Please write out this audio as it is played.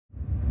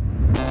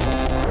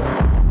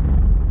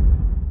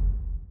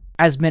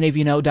As many of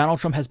you know, Donald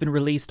Trump has been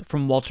released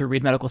from Walter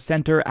Reed Medical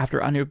Center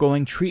after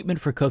undergoing treatment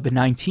for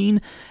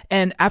COVID-19.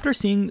 And after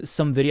seeing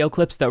some video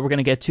clips that we're going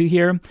to get to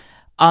here,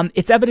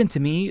 it's evident to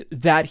me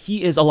that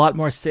he is a lot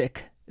more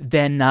sick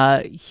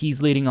than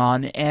he's leading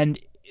on. And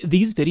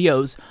these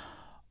videos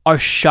are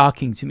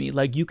shocking to me.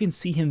 Like, you can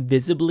see him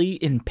visibly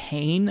in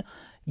pain,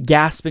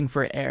 gasping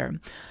for air.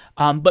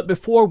 But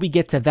before we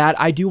get to that,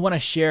 I do want to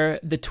share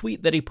the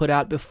tweet that he put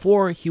out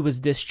before he was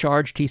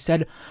discharged. He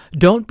said,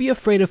 "Don't be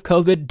afraid of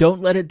COVID.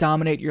 Don't let it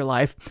dominate your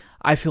life.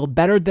 I feel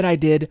better than I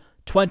did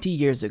 20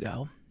 years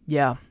ago."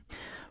 Yeah,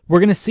 we're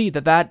going to see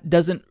that that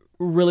doesn't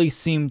really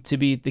seem to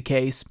be the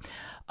case.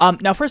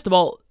 Now, first of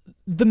all,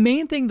 the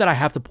main thing that I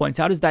have to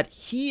point out is that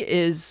he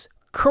is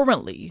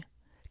currently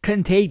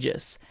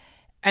contagious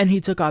and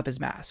he took off his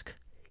mask.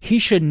 He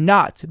should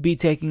not be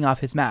taking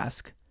off his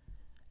mask.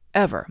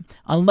 Ever.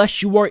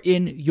 Unless you are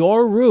in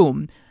your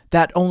room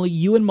that only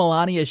you and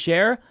Melania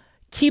share,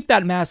 keep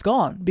that mask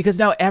on, because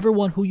now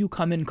everyone who you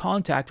come in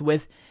contact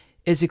with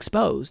is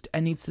exposed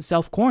and needs to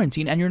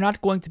self-quarantine, and you're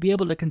not going to be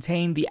able to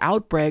contain the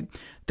outbreak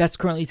that's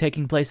currently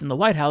taking place in the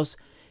White House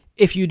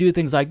if you do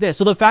things like this.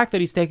 So the fact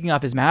that he's taking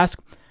off his mask,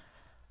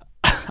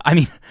 I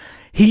mean,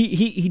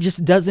 he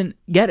just doesn't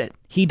get it.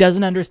 He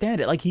doesn't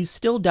understand it. Like, he's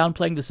still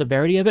downplaying the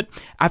severity of it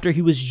after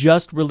he was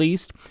just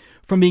released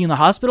from being in the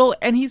hospital,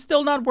 and he's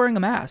still not wearing a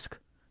mask.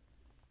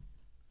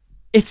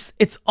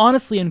 It's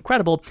honestly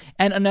incredible.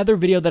 And another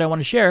video that I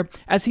want to share,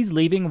 as he's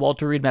leaving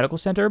Walter Reed Medical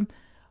Center,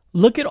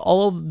 look at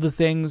all of the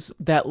things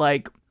that,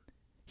 like,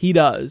 he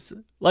does.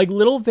 Like,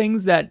 little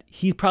things that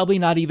he's probably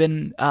not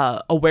even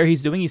aware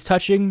he's doing. He's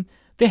touching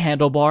the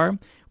handlebar.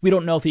 We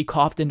don't know if he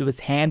coughed into his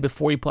hand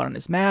before he put on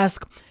his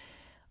mask.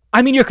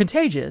 I mean, you're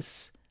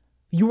contagious.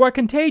 You are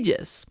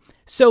contagious.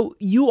 So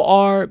you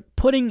are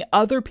putting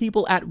other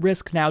people at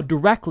risk now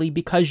directly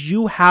because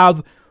you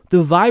have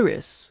the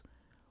virus.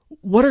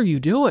 What are you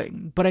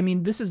doing? But I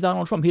mean, this is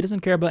Donald Trump. He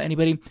doesn't care about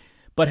anybody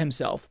but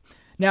himself.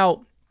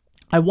 Now,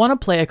 I want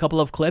to play a couple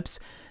of clips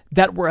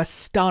that were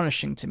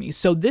astonishing to me.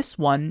 So this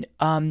one,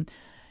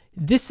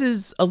 this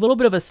is a little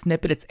bit of a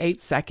snippet. It's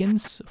 8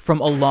 seconds from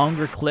a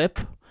longer clip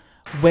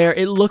where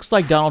it looks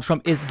like Donald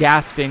Trump is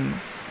gasping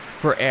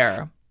for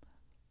air.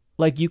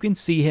 Like, you can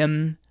see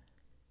him.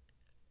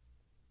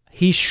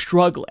 He's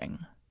struggling.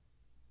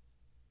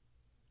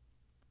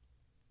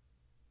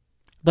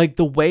 Like,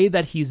 the way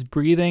that he's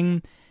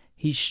breathing,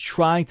 he's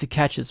trying to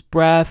catch his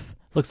breath.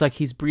 Looks like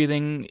he's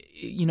breathing,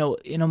 you know,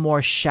 in a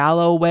more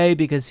shallow way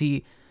because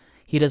he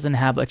doesn't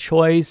have a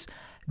choice.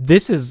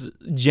 This is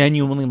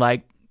genuinely,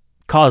 like,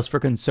 cause for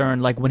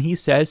concern. Like, when he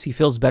says he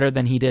feels better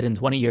than he did in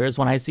 20 years,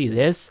 when I see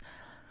this,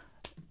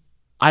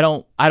 I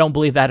don't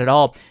believe that at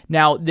all.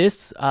 Now,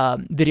 this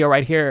video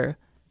right here,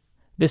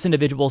 this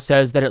individual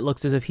says that it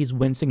looks as if he's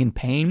wincing in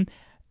pain,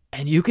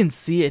 and you can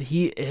see it.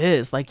 He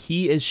is. Like,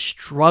 he is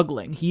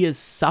struggling. He is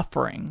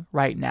suffering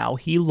right now.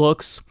 He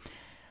looks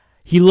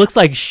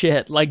like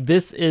shit. Like,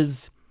 this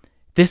is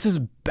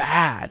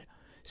bad.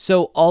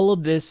 So all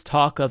of this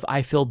talk of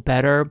I feel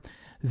better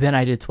than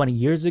I did 20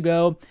 years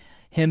ago,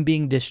 him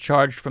being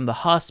discharged from the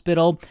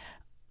hospital,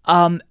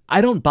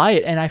 I don't buy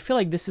it. And I feel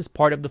like this is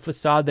part of the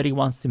facade that he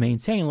wants to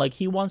maintain. Like,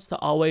 he wants to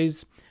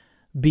always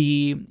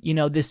be, you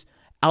know, this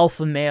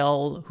alpha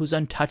male who's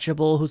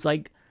untouchable, who's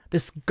like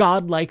this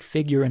godlike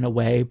figure in a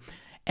way,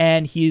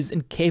 and he's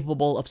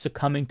incapable of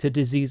succumbing to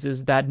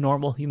diseases that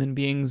normal human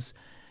beings,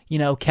 you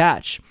know,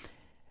 catch.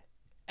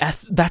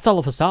 That's all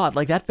a facade.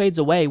 Like, that fades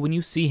away when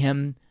you see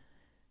him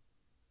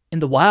in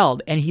the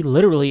wild, and he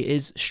literally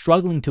is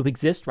struggling to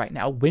exist right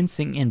now,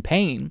 wincing in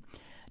pain.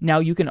 Now,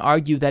 you can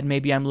argue that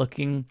maybe I'm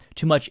looking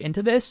too much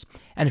into this,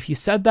 and if you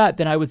said that,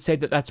 then I would say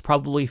that that's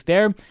probably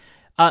fair.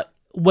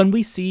 When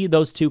we see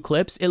those two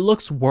clips, it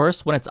looks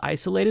worse when it's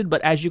isolated,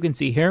 but as you can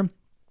see here,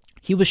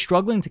 he was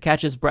struggling to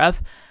catch his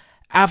breath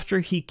after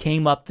he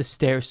came up the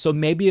stairs. So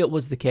maybe it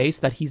was the case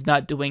that he's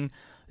not doing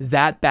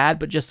that bad,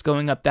 but just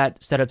going up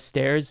that set of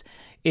stairs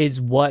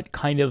is what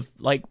kind of,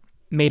 like,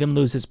 made him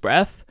lose his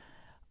breath.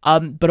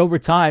 But over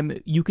time,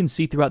 you can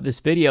see throughout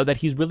this video that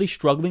he's really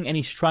struggling and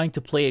he's trying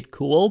to play it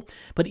cool.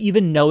 But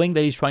even knowing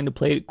that he's trying to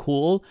play it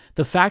cool,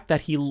 the fact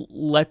that he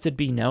lets it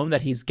be known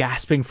that he's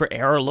gasping for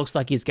air, or looks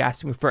like he's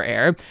gasping for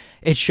air,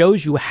 it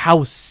shows you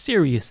how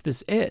serious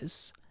this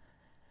is.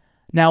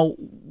 Now,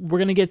 we're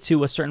going to get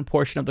to a certain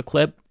portion of the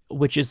clip,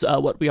 which is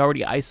what we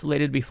already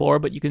isolated before,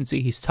 but you can see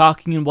he's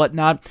talking and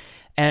whatnot.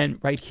 And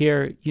right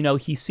here, you know,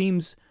 he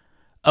seems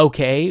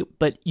okay,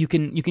 but you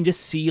can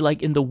just see,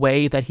 like, in the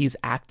way that he's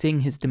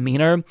acting, his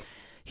demeanor,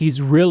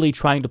 he's really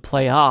trying to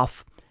play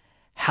off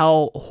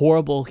how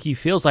horrible he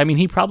feels. I mean,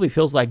 he probably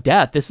feels like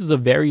death. This is a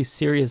very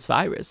serious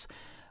virus.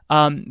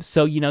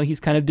 So, you know, he's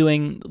kind of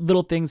doing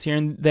little things here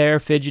and there,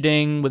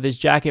 fidgeting with his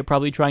jacket,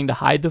 probably trying to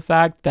hide the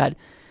fact that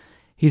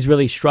he's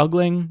really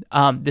struggling.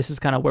 This is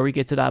kind of where we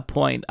get to that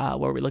point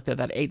where we looked at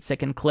that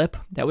 8-second clip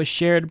that was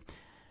shared,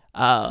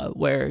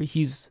 where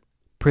he's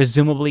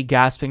presumably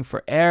gasping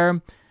for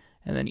air.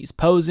 And then he's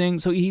posing.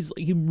 So he's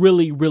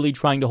really, really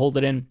trying to hold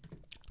it in.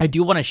 I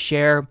do want to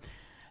share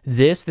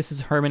this. This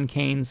is Herman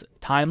Cain's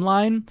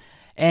timeline.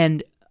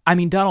 And I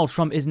mean, Donald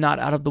Trump is not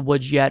out of the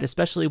woods yet,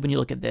 especially when you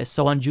look at this.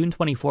 So on June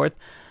 24th,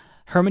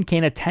 Herman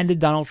Cain attended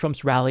Donald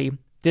Trump's rally,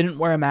 didn't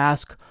wear a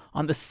mask.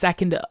 On the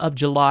 2nd of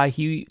July,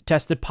 he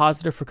tested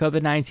positive for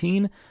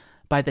COVID-19.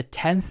 By the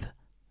 10th,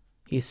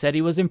 he said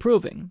he was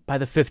improving. By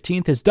the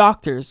 15th, his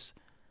doctors,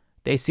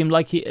 they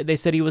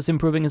said he was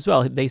improving as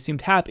well. They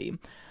seemed happy.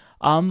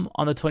 On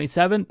the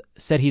 27th,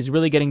 said he's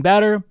really getting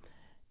better.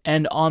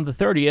 And on the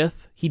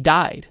 30th, he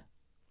died.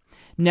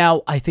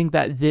 Now, I think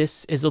that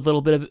this is a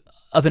little bit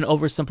of an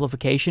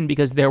oversimplification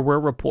because there were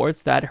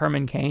reports that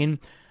Herman Cain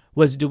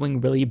was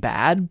doing really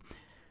bad.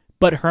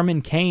 But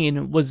Herman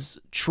Cain was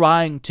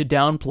trying to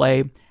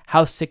downplay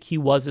how sick he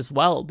was as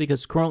well,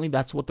 because currently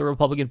that's what the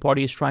Republican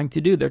Party is trying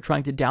to do. They're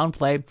trying to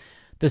downplay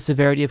the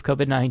severity of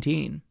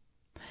COVID-19.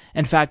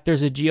 In fact,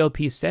 there's a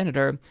GOP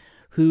senator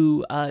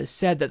who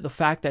said that the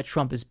fact that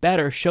Trump is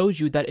better shows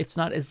you that it's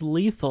not as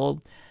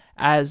lethal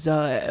as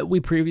we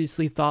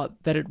previously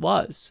thought that it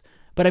was.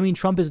 But I mean,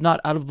 Trump is not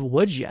out of the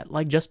woods yet.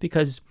 Like, just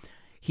because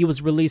he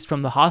was released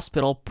from the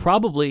hospital,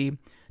 probably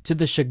to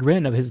the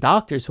chagrin of his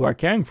doctors who are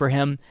caring for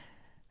him,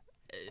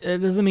 it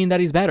doesn't mean that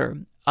he's better.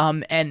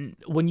 And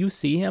when you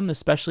see him,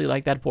 especially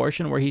like that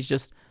portion where he's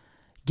just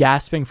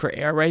gasping for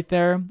air right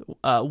there,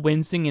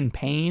 wincing in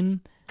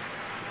pain,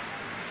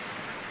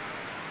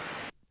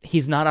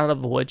 he's not out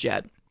of the woods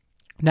yet.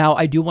 Now,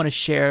 I do want to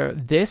share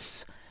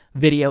this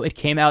video. It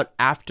came out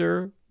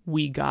after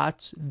we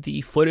got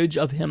the footage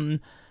of him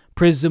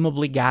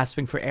presumably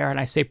gasping for air. And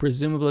I say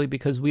presumably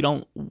because we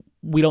don't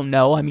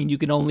know. I mean, you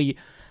can only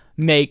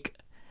make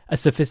a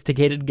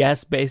sophisticated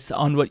guess based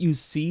on what you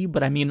see.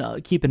 But I mean,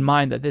 keep in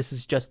mind that this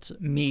is just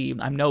me.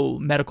 I'm no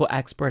medical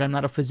expert. I'm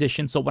not a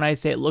physician. So when I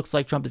say it looks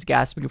like Trump is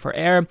gasping for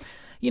air,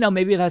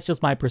 maybe that's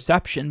just my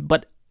perception.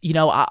 But,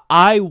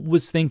 I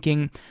was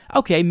thinking,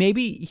 okay,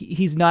 maybe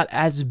he's not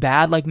as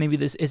bad. Like, maybe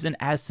this isn't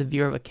as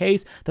severe of a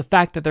case. The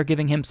fact that they're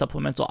giving him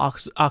supplemental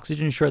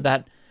oxygen, sure,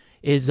 that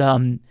is...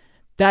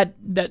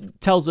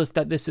 That tells us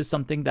that this is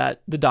something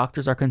that the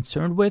doctors are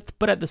concerned with.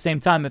 But at the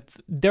same time, if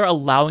they're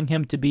allowing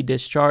him to be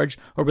discharged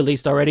or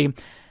released already,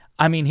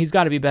 I mean, he's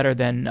got to be better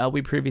than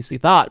we previously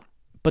thought.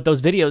 But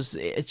those videos,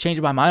 it's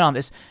changed my mind on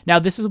this. Now,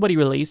 this is what he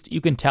released.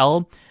 You can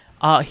tell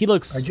he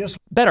looks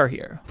better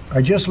here.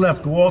 I just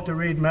left Walter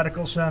Reed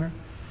Medical Center,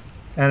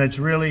 and it's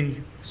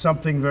really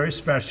something very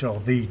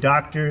special. The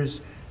doctors,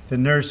 the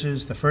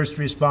nurses, the first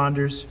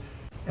responders,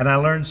 and I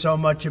learned so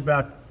much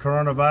about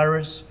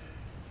coronavirus.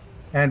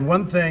 And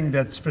one thing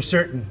that's for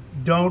certain,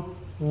 don't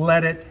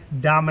let it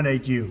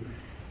dominate you.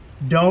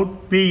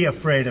 Don't be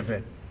afraid of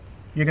it.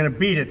 You're going to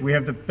beat it. We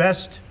have the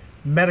best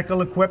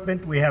medical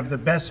equipment. We have the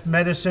best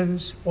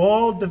medicines,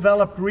 all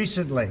developed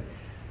recently.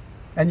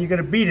 And you're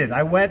going to beat it.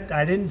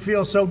 I didn't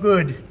feel so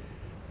good.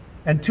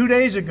 And 2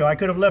 days ago, I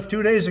could have left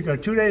 2 days ago.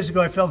 2 days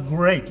ago, I felt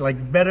great,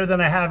 like better than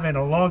I have in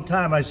a long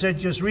time. I said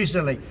just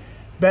recently,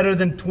 better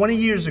than 20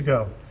 years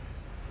ago.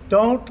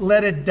 Don't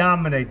let it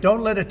dominate.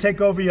 Don't let it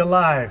take over your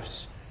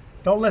lives.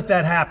 Don't let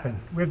that happen.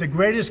 We have the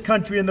greatest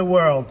country in the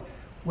world.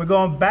 We're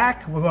going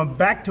back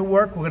to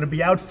work. We're going to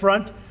be out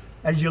front.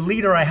 As your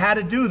leader, I had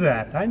to do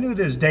that. I knew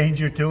there's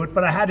danger to it,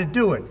 but I had to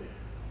do it.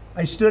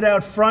 I stood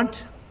out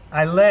front.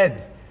 I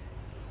led.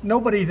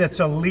 Nobody that's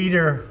a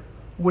leader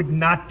would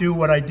not do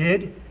what I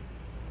did.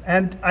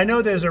 And I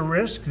know there's a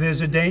risk,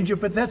 there's a danger,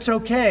 but that's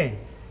okay.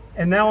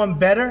 And now I'm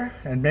better,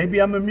 and maybe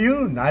I'm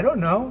immune. I don't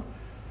know.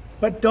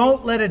 But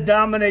don't let it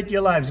dominate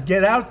your lives.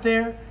 Get out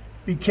there.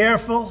 Be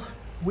careful.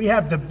 We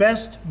have the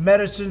best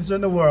medicines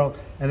in the world,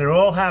 and it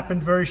all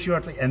happened very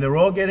shortly, and they're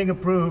all getting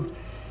approved,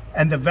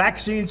 and the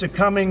vaccines are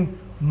coming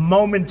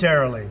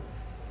momentarily.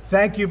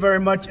 Thank you very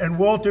much. And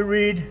Walter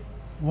Reed,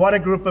 what a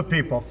group of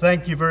people.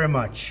 Thank you very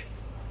much.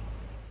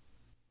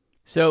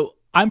 So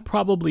I'm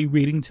probably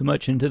reading too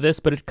much into this,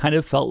 but it kind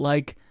of felt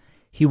like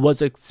he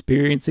was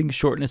experiencing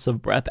shortness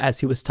of breath as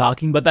he was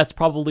talking, but that's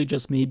probably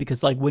just me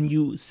because like when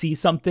you see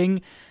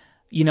something,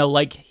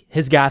 like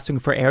his gasping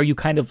for air, you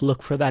kind of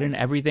look for that in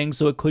everything.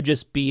 So it could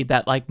just be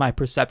that like my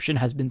perception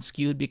has been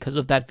skewed because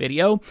of that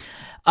video.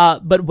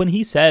 But when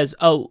he says,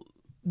 oh,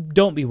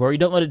 don't be worried,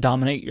 don't let it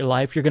dominate your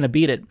life, you're going to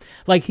beat it.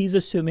 Like he's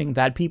assuming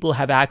that people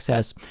have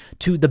access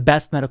to the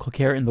best medical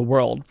care in the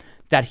world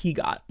that he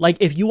got. Like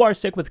if you are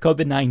sick with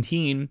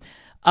COVID-19,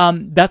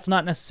 that's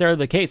not necessarily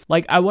the case.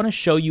 Like I want to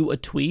show you a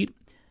tweet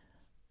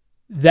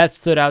that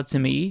stood out to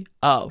me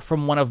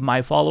from one of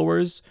my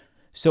followers.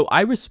 So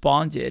I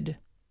responded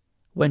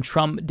when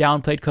Trump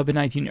downplayed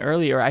COVID-19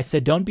 earlier. I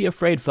said, don't be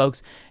afraid,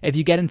 folks. If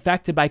you get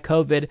infected by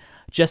COVID,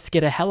 just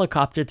get a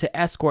helicopter to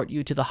escort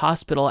you to the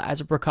hospital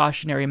as a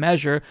precautionary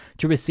measure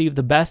to receive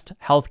the best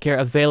healthcare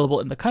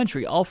available in the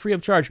country, all free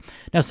of charge.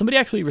 Now, somebody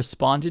actually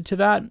responded to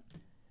that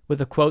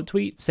with a quote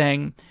tweet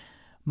saying,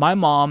 my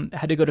mom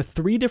had to go to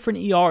 3 different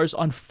ERs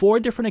on 4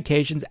 different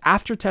occasions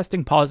after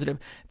testing positive.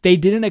 They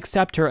didn't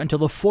accept her until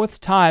the 4th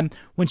time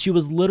when she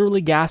was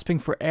literally gasping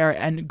for air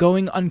and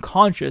going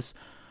unconscious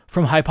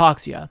from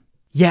hypoxia.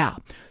 Yeah,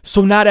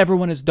 so not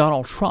everyone is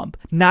Donald Trump.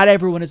 Not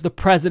everyone is the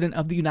president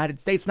of the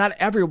United States. Not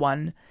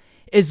everyone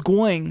is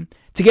going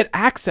to get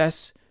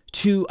access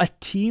to a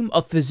team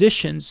of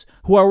physicians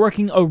who are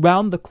working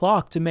around the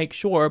clock to make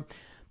sure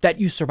that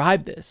you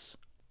survive this.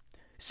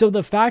 So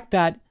the fact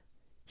that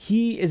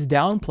he is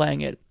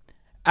downplaying it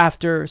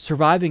after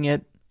surviving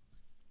it,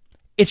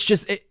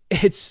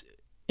 it's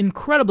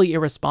incredibly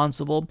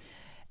irresponsible.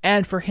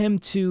 And for him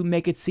to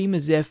make it seem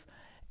as if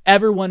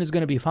everyone is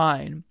going to be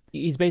fine,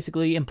 he's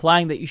basically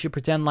implying that you should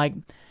pretend like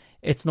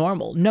it's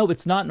normal. No,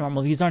 it's not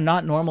normal. These are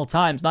not normal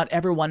times. Not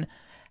everyone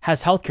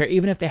has healthcare.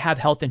 Even if they have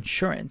health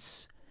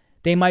insurance,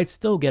 they might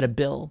still get a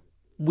bill.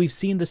 We've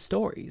seen the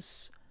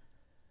stories.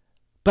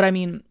 But I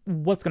mean,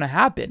 what's going to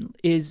happen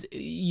is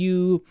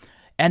you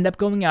end up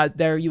going out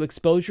there, you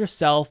expose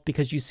yourself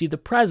because you see the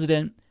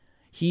president,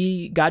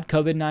 he got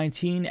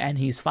COVID-19 and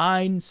he's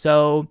fine.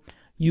 So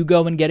you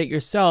go and get it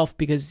yourself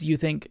because you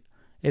think,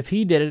 if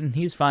he did it and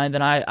he's fine,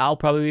 then I'll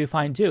probably be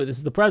fine too. This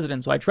is the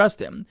president, so I trust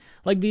him.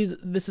 Like this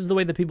is the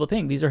way that people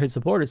think. These are his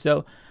supporters.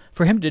 So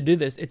for him to do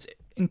this, it's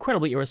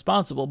incredibly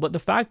irresponsible. But the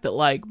fact that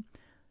like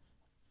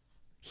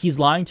he's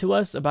lying to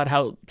us about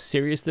how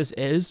serious this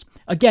is.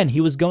 Again, he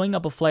was going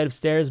up a flight of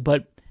stairs,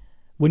 but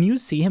when you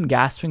see him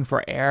gasping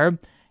for air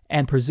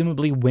and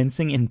presumably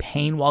wincing in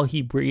pain while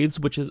he breathes,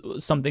 which is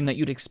something that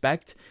you'd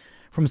expect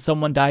from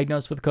someone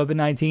diagnosed with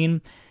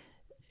COVID-19,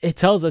 it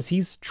tells us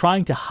he's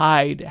trying to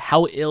hide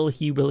how ill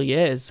he really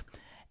is.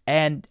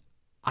 And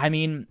I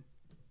mean,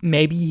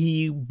 maybe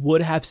he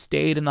would have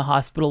stayed in the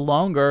hospital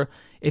longer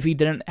if he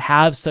didn't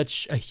have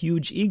such a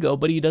huge ego,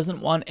 but he doesn't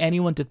want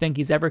anyone to think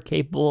he's ever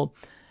capable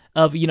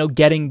of,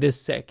 getting this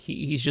sick.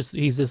 He's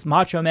this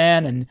macho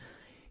man and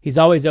he's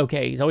always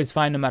okay. He's always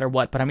fine no matter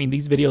what. But I mean,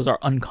 these videos are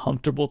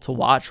uncomfortable to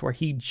watch where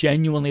he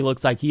genuinely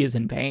looks like he is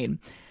in pain.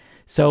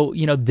 So,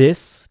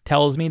 this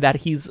tells me that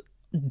he's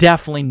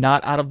definitely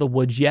not out of the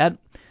woods yet.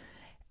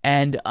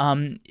 And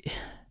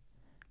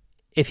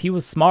if he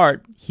was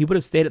smart, he would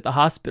have stayed at the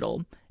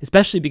hospital,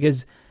 especially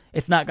because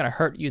it's not going to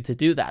hurt you to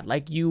do that.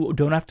 Like, you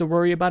don't have to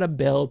worry about a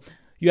bill.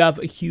 You have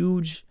a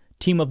huge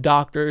team of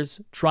doctors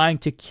trying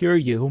to cure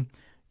you.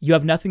 You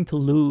have nothing to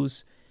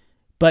lose,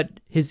 but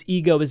his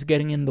ego is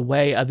getting in the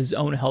way of his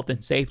own health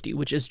and safety,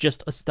 which is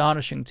just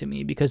astonishing to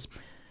me, because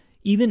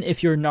even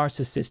if you're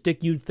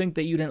narcissistic, you'd think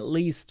that you'd at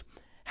least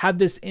have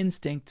this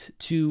instinct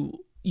to,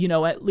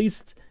 at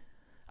least,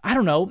 I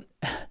don't know,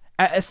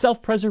 a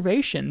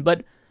self-preservation,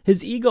 but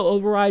his ego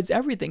overrides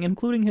everything,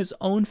 including his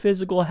own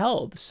physical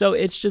health. So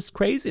it's just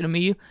crazy to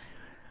me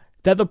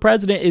that the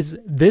president is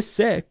this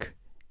sick,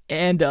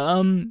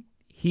 and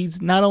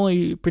he's not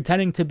only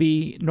pretending to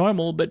be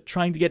normal, but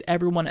trying to get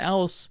everyone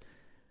else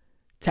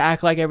to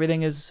act like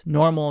everything is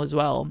normal as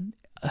well.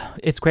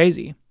 It's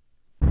crazy.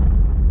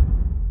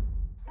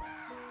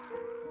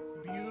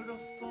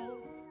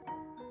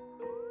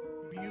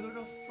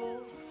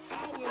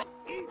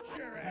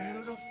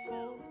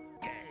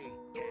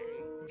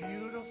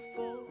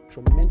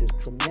 Tremendous,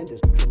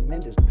 tremendous,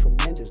 tremendous,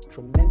 tremendous,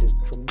 tremendous,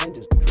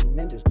 tremendous,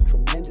 tremendous,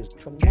 tremendous,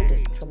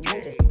 tremendous,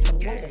 tremendous,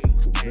 tremendous,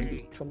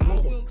 tremendous,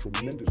 tremendous,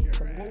 tremendous,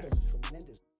 tremendous.